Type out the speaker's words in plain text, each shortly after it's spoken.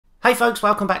Hey folks,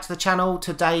 welcome back to the channel.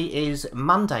 Today is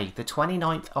Monday the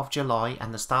 29th of July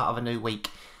and the start of a new week.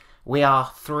 We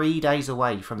are 3 days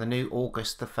away from the new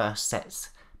August the 1st sets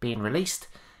being released,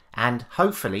 and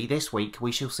hopefully this week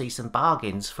we shall see some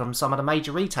bargains from some of the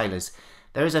major retailers.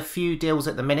 There is a few deals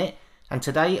at the minute, and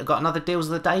today I've got another deals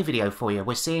of the day video for you.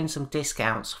 We're seeing some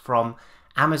discounts from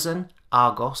Amazon,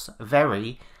 Argos,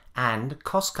 Zavvi and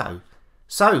Costco.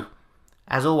 So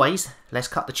as always, let's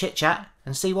cut the chit chat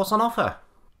and see what's on offer.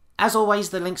 As always,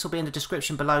 the links will be in the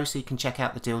description below so you can check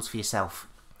out the deals for yourself.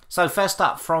 So first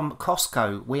up from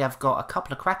Costco, we have got a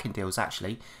couple of cracking deals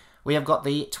actually. We have got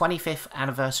the 25th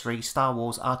anniversary Star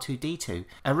Wars R2-D2.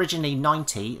 Originally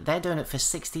 $90, they're doing it for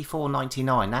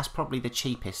 $64.99. That's probably the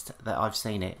cheapest that I've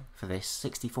seen it for this,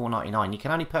 $64.99. You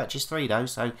can only purchase 3 though,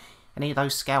 so any of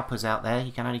those scalpers out there,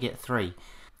 you can only get 3.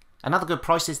 Another good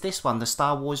price is this one, the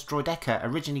Star Wars Droideka,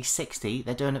 originally $60,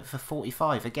 they're doing it for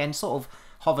 $45. Again, sort of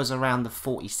hovers around the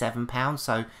 £47,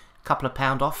 so a couple of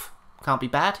pound off, can't be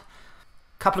bad.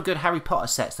 Couple of good Harry Potter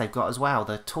sets they've got as well,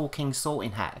 the Talking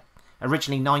Sorting Hat,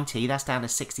 originally $90, that's down to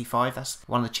 $65, that's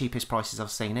one of the cheapest prices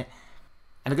I've seen it.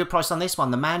 And a good price on this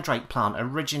one, the Mandrake Plant,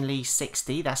 originally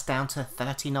 $60, that's down to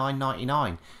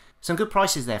 $39.99. Some good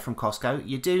prices there from Costco.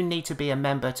 You do need to be a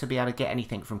member to be able to get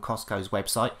anything from Costco's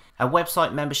website. A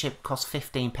website membership costs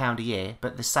 £15 a year,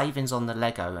 but the savings on the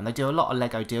Lego, and they do a lot of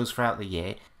Lego deals throughout the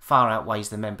year, far outweighs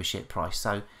the membership price.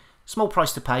 So, small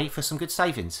price to pay for some good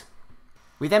savings.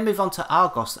 We then move on to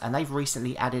Argos, and they've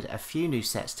recently added a few new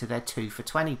sets to their 2 for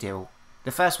 $20 deal.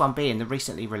 The first one being the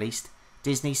recently released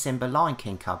Disney Simba Lion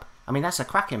King Cub. I mean, that's a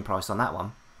cracking price on that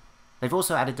one. They've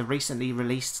also added the recently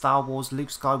released Star Wars Luke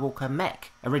Skywalker mech,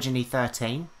 originally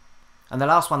 $13. And the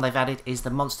last one they've added is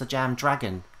the Monster Jam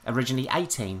Dragon, originally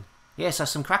 $18. Yeah, so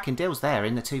some cracking deals there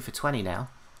in the 2 for $20 now.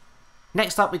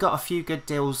 Next up, we got a few good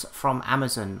deals from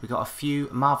Amazon. We got a few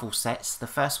Marvel sets. The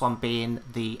first one being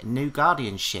the New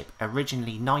Guardians ship,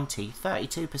 originally $90,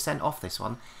 32% off this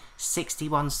one,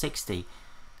 $61.60.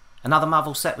 Another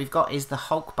Marvel set we've got is the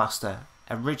Hulkbuster,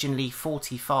 originally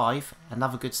 $45,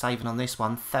 another good saving on this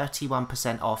one,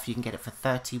 31% off, you can get it for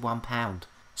 £31.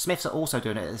 Smiths are also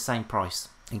doing it at the same price,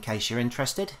 in case you're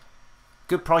interested.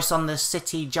 Good price on the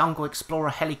City Jungle Explorer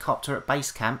helicopter at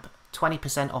base camp,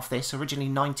 20% off this, originally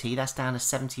 $90, that's down to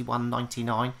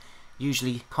 $71.99,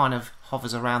 usually kind of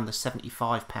hovers around the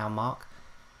 £75 mark.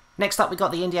 Next up we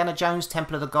got the Indiana Jones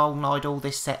Temple of the Golden Idol.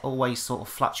 This set always sort of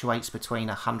fluctuates between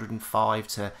 105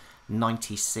 to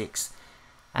 96.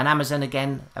 And Amazon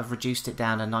again have reduced it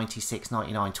down to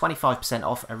 $96.99, 25%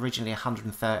 off, originally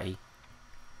 $130.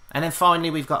 And then finally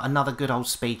we've got another good old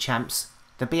Speed Champs,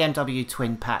 the BMW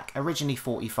Twin Pack, originally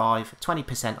 $45,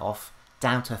 20% off,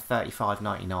 down to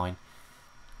 $35.99.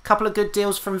 Couple of good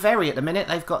deals from Zavvi at the minute.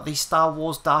 They've got the Star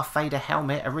Wars Darth Vader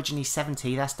helmet, originally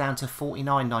 $70, that's down to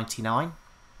 $49.99.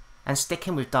 And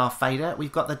sticking with Darth Vader,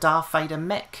 we've got the Darth Vader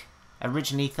mech,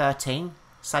 originally $13,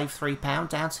 save £3,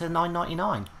 down to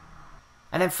 $9.99.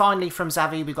 And then finally from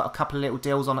Zavvi, we've got a couple of little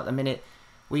deals on at the minute.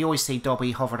 We always see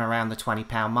Dobby hovering around the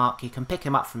 £20 mark. You can pick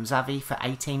him up from Zavvi for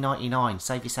 $18.99.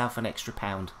 Save yourself an extra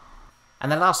 £1.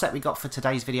 And the last set we got for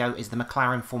today's video is the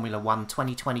McLaren Formula 1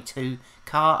 2022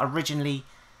 car, originally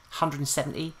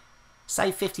 $170.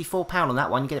 Save £54 on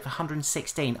that one, you get it for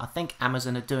 $116. I think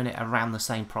Amazon are doing it around the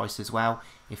same price as well.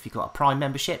 If you've got a Prime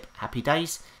membership, happy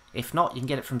days. If not, you can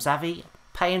get it from Zavvi.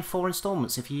 Pay in 4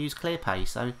 instalments if you use ClearPay,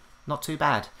 so not too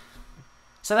bad.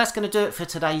 So that's going to do it for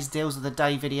today's Deals of the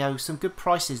Day video. Some good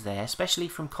prices there, especially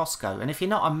from Costco. And if you're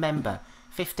not a member,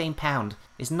 £15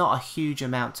 is not a huge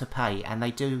amount to pay. And they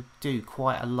do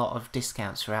quite a lot of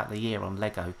discounts throughout the year on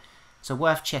Lego. So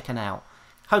worth checking out.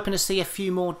 Hoping to see a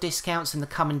few more discounts in the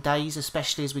coming days,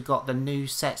 especially as we got the new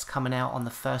sets coming out on the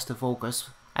 1st of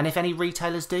August. And if any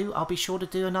retailers do, I'll be sure to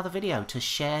do another video to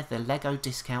share the Lego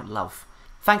discount love.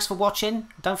 Thanks for watching.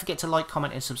 Don't forget to like,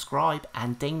 comment and subscribe.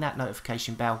 And ding that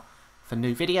notification bell for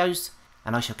new videos,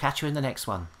 and I shall catch you in the next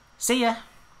one. See ya!